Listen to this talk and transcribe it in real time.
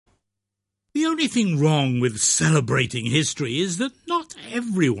only thing wrong with celebrating history is that not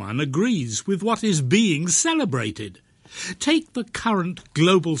everyone agrees with what is being celebrated. Take the current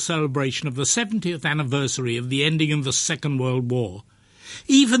global celebration of the 70th anniversary of the ending of the Second World War.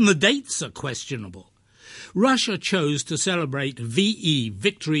 Even the dates are questionable. Russia chose to celebrate VE,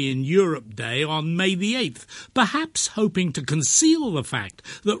 Victory in Europe Day, on May the 8th, perhaps hoping to conceal the fact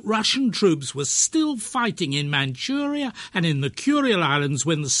that Russian troops were still fighting in Manchuria and in the Kuril Islands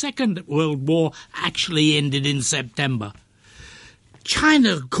when the Second World War actually ended in September.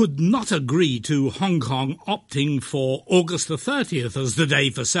 China could not agree to Hong Kong opting for August the 30th as the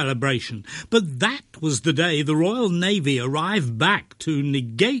day for celebration, but that was the day the Royal Navy arrived back to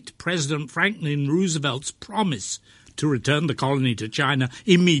negate President Franklin Roosevelt's promise to return the colony to China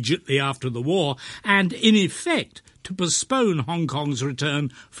immediately after the war, and in effect to postpone Hong Kong's return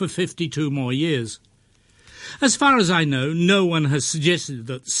for 52 more years. As far as I know, no one has suggested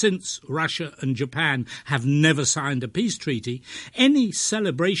that since Russia and Japan have never signed a peace treaty, any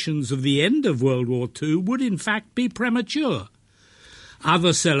celebrations of the end of World War II would in fact be premature.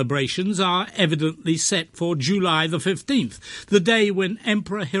 Other celebrations are evidently set for July the 15th, the day when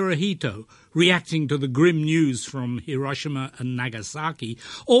Emperor Hirohito, reacting to the grim news from Hiroshima and Nagasaki,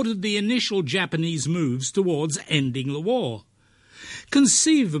 ordered the initial Japanese moves towards ending the war.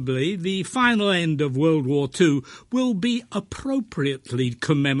 Conceivably, the final end of World War II will be appropriately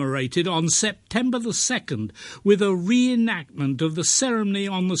commemorated on September the 2nd with a reenactment of the ceremony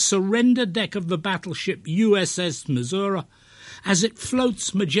on the surrender deck of the battleship USS Missouri as it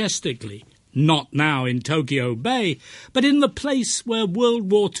floats majestically, not now in Tokyo Bay, but in the place where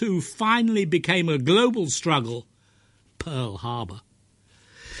World War II finally became a global struggle, Pearl Harbor.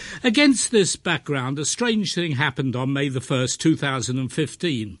 Against this background, a strange thing happened on May the 1st,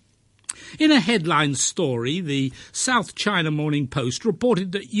 2015. In a headline story, the South China Morning Post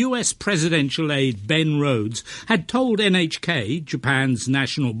reported that US presidential aide Ben Rhodes had told NHK, Japan's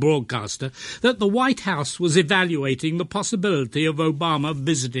national broadcaster, that the White House was evaluating the possibility of Obama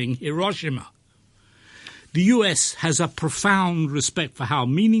visiting Hiroshima. The US has a profound respect for how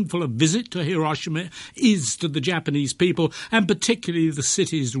meaningful a visit to Hiroshima is to the Japanese people, and particularly the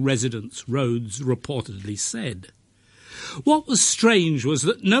city's residents, Rhodes reportedly said. What was strange was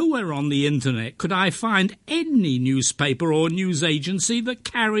that nowhere on the internet could I find any newspaper or news agency that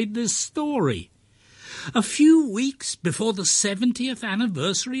carried this story. A few weeks before the 70th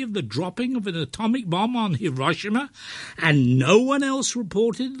anniversary of the dropping of an atomic bomb on Hiroshima, and no one else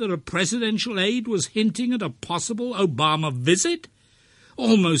reported that a presidential aide was hinting at a possible Obama visit?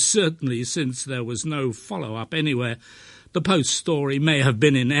 Almost certainly, since there was no follow-up anywhere, the Post story may have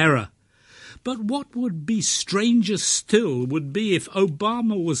been in error. But what would be stranger still would be if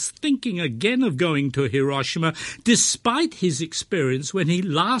Obama was thinking again of going to Hiroshima, despite his experience when he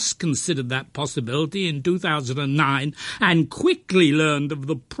last considered that possibility in 2009 and quickly learned of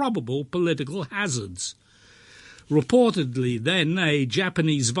the probable political hazards. Reportedly then, a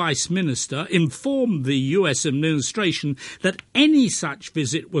Japanese vice minister informed the US administration that any such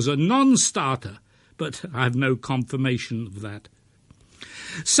visit was a non-starter, but I have no confirmation of that.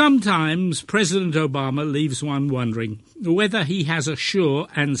 Sometimes President Obama leaves one wondering whether he has a sure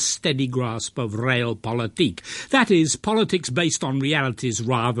and steady grasp of realpolitik, that is, politics based on realities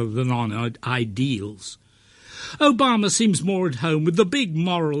rather than on ideals. Obama seems more at home with the big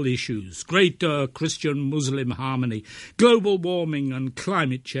moral issues, greater Christian-Muslim harmony, global warming and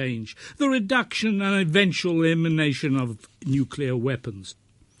climate change, the reduction and eventual elimination of nuclear weapons.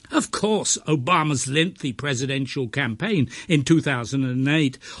 Of course, Obama's lengthy presidential campaign in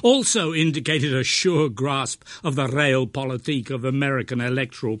 2008 also indicated a sure grasp of the realpolitik of American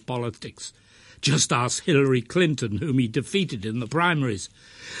electoral politics. Just ask Hillary Clinton, whom he defeated in the primaries.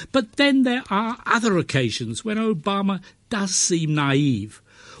 But then there are other occasions when Obama does seem naive.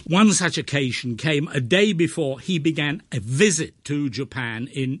 One such occasion came a day before he began a visit to Japan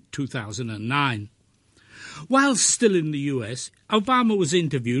in 2009. While still in the US, Obama was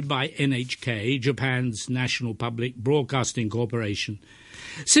interviewed by NHK, Japan's National Public Broadcasting Corporation.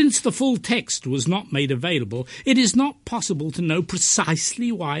 Since the full text was not made available, it is not possible to know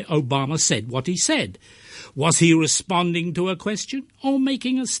precisely why Obama said what he said. Was he responding to a question or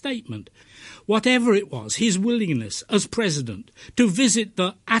making a statement? Whatever it was, his willingness as president to visit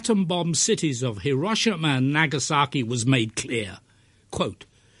the atom bomb cities of Hiroshima and Nagasaki was made clear. Quote,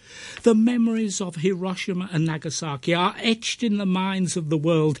 "The memories of Hiroshima and Nagasaki are etched in the minds of the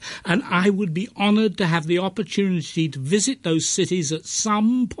world, and I would be honoured to have the opportunity to visit those cities at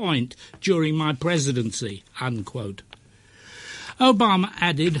some point during my presidency," unquote. Obama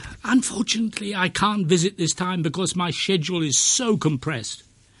added, "Unfortunately, I can't visit this time because my schedule is so compressed."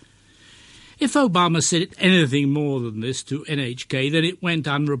 If Obama said anything more than this to NHK, then it went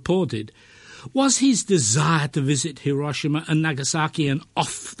unreported. Was his desire to visit Hiroshima and Nagasaki an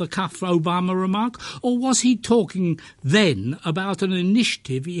off-the-cuff Obama remark, or was he talking then about an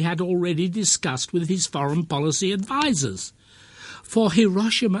initiative he had already discussed with his foreign policy advisers? For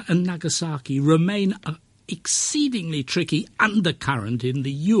Hiroshima and Nagasaki remain an exceedingly tricky undercurrent in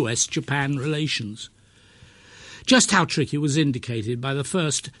the US-Japan relations. Just how tricky was indicated by the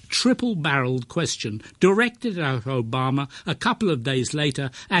first triple-barreled question directed at Obama a couple of days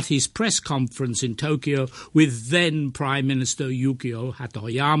later at his press conference in Tokyo with then Prime Minister Yukio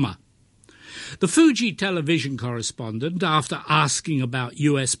Hatoyama. The Fuji television correspondent, after asking about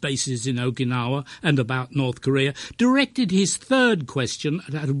US bases in Okinawa and about North Korea, directed his third question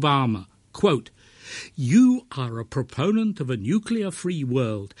at Obama, quote, "You are a proponent of a nuclear-free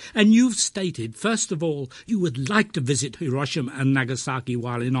world, and you've stated, first of all, you would like to visit Hiroshima and Nagasaki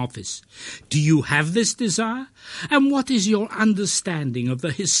while in office. Do you have this desire? And what is your understanding of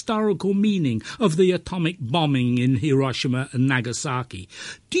the historical meaning of the atomic bombing in Hiroshima and Nagasaki?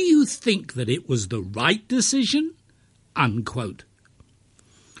 Do you think that it was the right decision?" Unquote.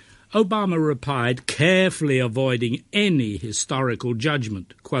 Obama replied, carefully avoiding any historical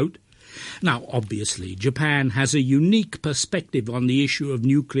judgment, quote, "Now, obviously, Japan has a unique perspective on the issue of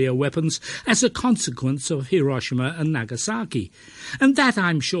nuclear weapons as a consequence of Hiroshima and Nagasaki, and that,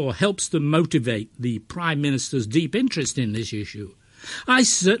 I'm sure, helps to motivate the Prime Minister's deep interest in this issue. I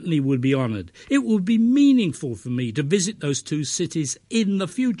certainly would be honoured. It would be meaningful for me to visit those two cities in the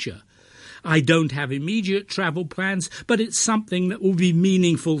future. I don't have immediate travel plans, but it's something that will be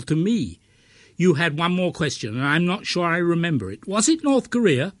meaningful to me. You had one more question, and I'm not sure I remember it. Was it North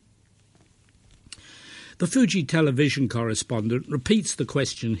Korea?" The Fuji television correspondent repeats the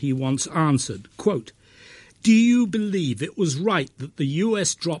question he once answered, quote, "Do you believe it was right that the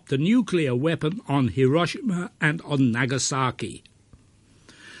US dropped a nuclear weapon on Hiroshima and on Nagasaki?"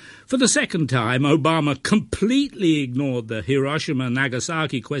 For the second time, Obama completely ignored the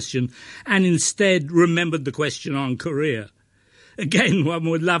Hiroshima-Nagasaki question and instead remembered the question on Korea. Again, one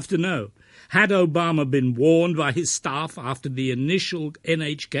would love to know. Had Obama been warned by his staff after the initial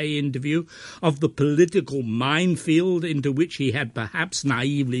NHK interview of the political minefield into which he had perhaps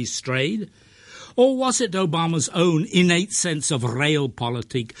naively strayed? Or was it Obama's own innate sense of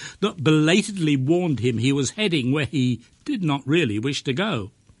realpolitik that belatedly warned him he was heading where he did not really wish to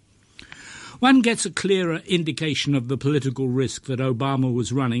go? One gets a clearer indication of the political risk that Obama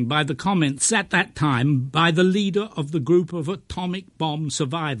was running by the comments at that time by the leader of the group of atomic bomb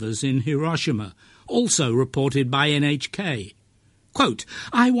survivors in Hiroshima, also reported by NHK. Quote,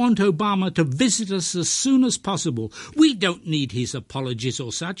 "I want Obama to visit us as soon as possible. We don't need his apologies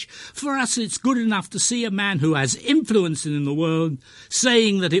or such. For us it's good enough to see a man who has influence in the world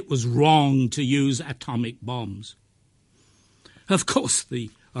saying that it was wrong to use atomic bombs." Of course,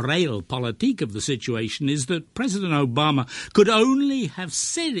 the realpolitik of the situation is that President Obama could only have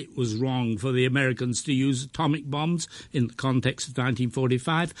said it was wrong for the Americans to use atomic bombs in the context of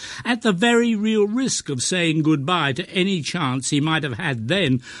 1945, at the very real risk of saying goodbye to any chance he might have had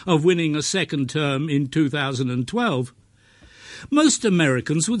then of winning a second term in 2012. Most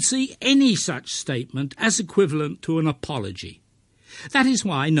Americans would see any such statement as equivalent to an apology. That is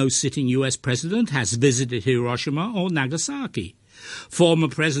why no sitting US president has visited Hiroshima or Nagasaki. Former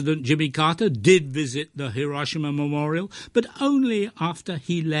President Jimmy Carter did visit the Hiroshima Memorial, but only after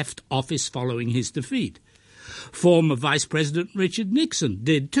he left office following his defeat. Former Vice President Richard Nixon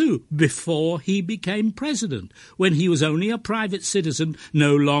did too, before he became president, when he was only a private citizen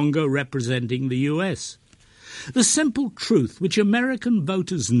no longer representing the US. The simple truth which American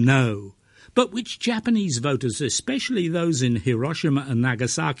voters know, but which Japanese voters, especially those in Hiroshima and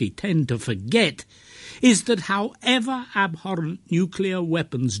Nagasaki, tend to forget, is that however abhorrent nuclear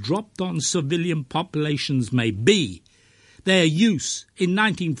weapons dropped on civilian populations may be, their use in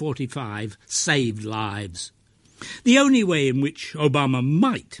 1945 saved lives. The only way in which Obama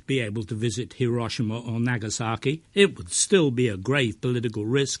might be able to visit Hiroshima or Nagasaki, it would still be a grave political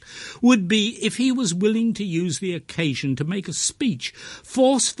risk, would be if he was willing to use the occasion to make a speech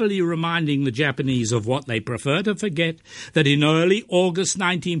forcefully reminding the Japanese of what they prefer to forget, that in early August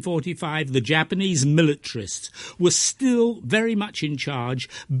 1945 the Japanese militarists were still very much in charge,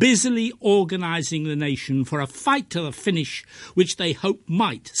 busily organizing the nation for a fight to the finish which they hoped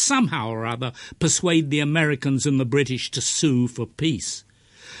might, somehow or other, persuade the Americans and the British to sue for peace.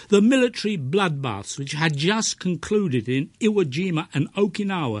 The military bloodbaths which had just concluded in Iwo Jima and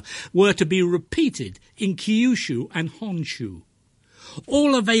Okinawa were to be repeated in Kyushu and Honshu.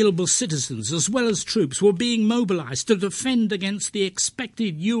 All available citizens, as well as troops, were being mobilized to defend against the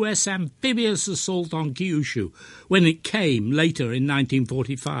expected US amphibious assault on Kyushu when it came later in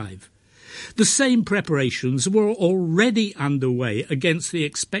 1945. The same preparations were already underway against the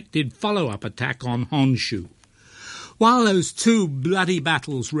expected follow-up attack on Honshu. While those two bloody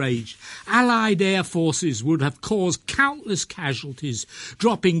battles raged, Allied air forces would have caused countless casualties,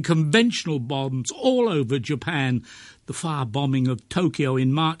 dropping conventional bombs all over Japan. The firebombing of Tokyo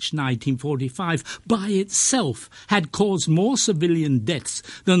in March 1945 by itself had caused more civilian deaths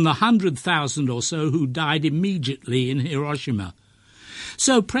than the 100,000 or so who died immediately in Hiroshima.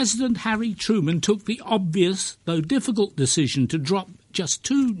 So President Harry Truman took the obvious, though difficult, decision to drop just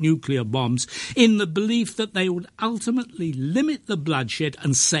 2 nuclear bombs in the belief that they would ultimately limit the bloodshed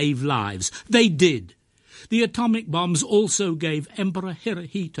and save lives. They did. The atomic bombs also gave Emperor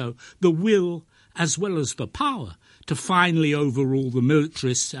Hirohito the will as well as the power to finally overrule the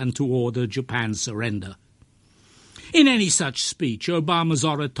militarists and to order Japan's surrender. In any such speech, Obama's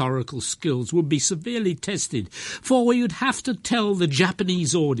oratorical skills would be severely tested, for we would have to tell the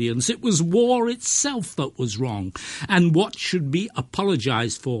Japanese audience it was war itself that was wrong and what should be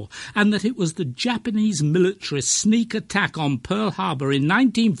apologized for, and that it was the Japanese militarist sneak attack on Pearl Harbor in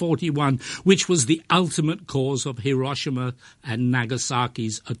 1941 which was the ultimate cause of Hiroshima and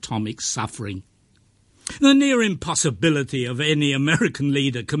Nagasaki's atomic suffering. The near impossibility of any American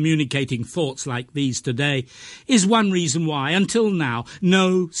leader communicating thoughts like these today is one reason why, until now,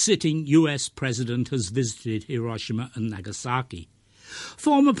 no sitting US president has visited Hiroshima and Nagasaki.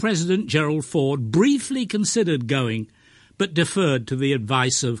 Former President Gerald Ford briefly considered going, but deferred to the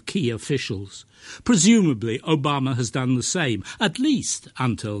advice of key officials. Presumably, Obama has done the same, at least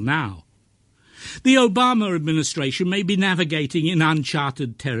until now. The Obama administration may be navigating in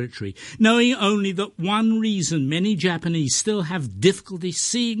uncharted territory, knowing only that one reason many Japanese still have difficulty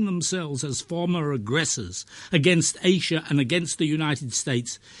seeing themselves as former aggressors against Asia and against the United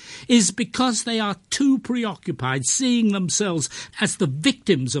States is because they are too preoccupied seeing themselves as the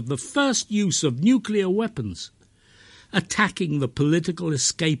victims of the first use of nuclear weapons. Attacking the political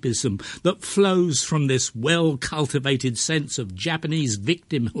escapism that flows from this well-cultivated sense of Japanese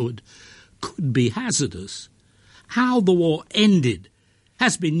victimhood could be hazardous. How the war ended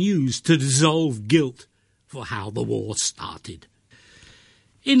has been used to dissolve guilt for how the war started.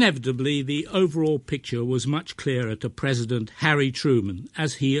 Inevitably, the overall picture was much clearer to President Harry Truman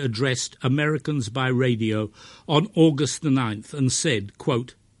as he addressed Americans by radio on August the 9th and said,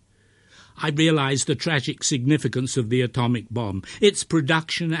 quote, "I realize the tragic significance of the atomic bomb. Its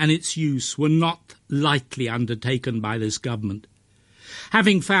production and its use were not lightly undertaken by this government.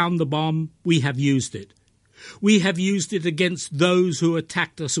 Having found the bomb, we have used it. We have used it against those who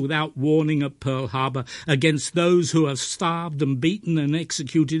attacked us without warning at Pearl Harbor, against those who have starved and beaten and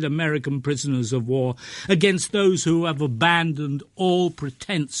executed American prisoners of war, against those who have abandoned all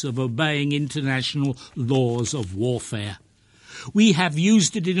pretense of obeying international laws of warfare. We have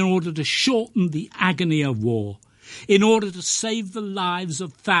used it in order to shorten the agony of war, in order to save the lives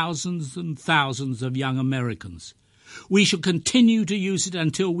of thousands and thousands of young Americans. We shall continue to use it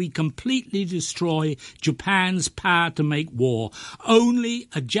until we completely destroy Japan's power to make war. Only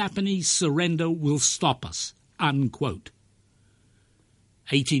a Japanese surrender will stop us." Unquote.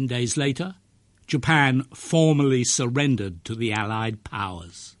 18 days later, Japan formally surrendered to the Allied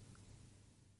powers.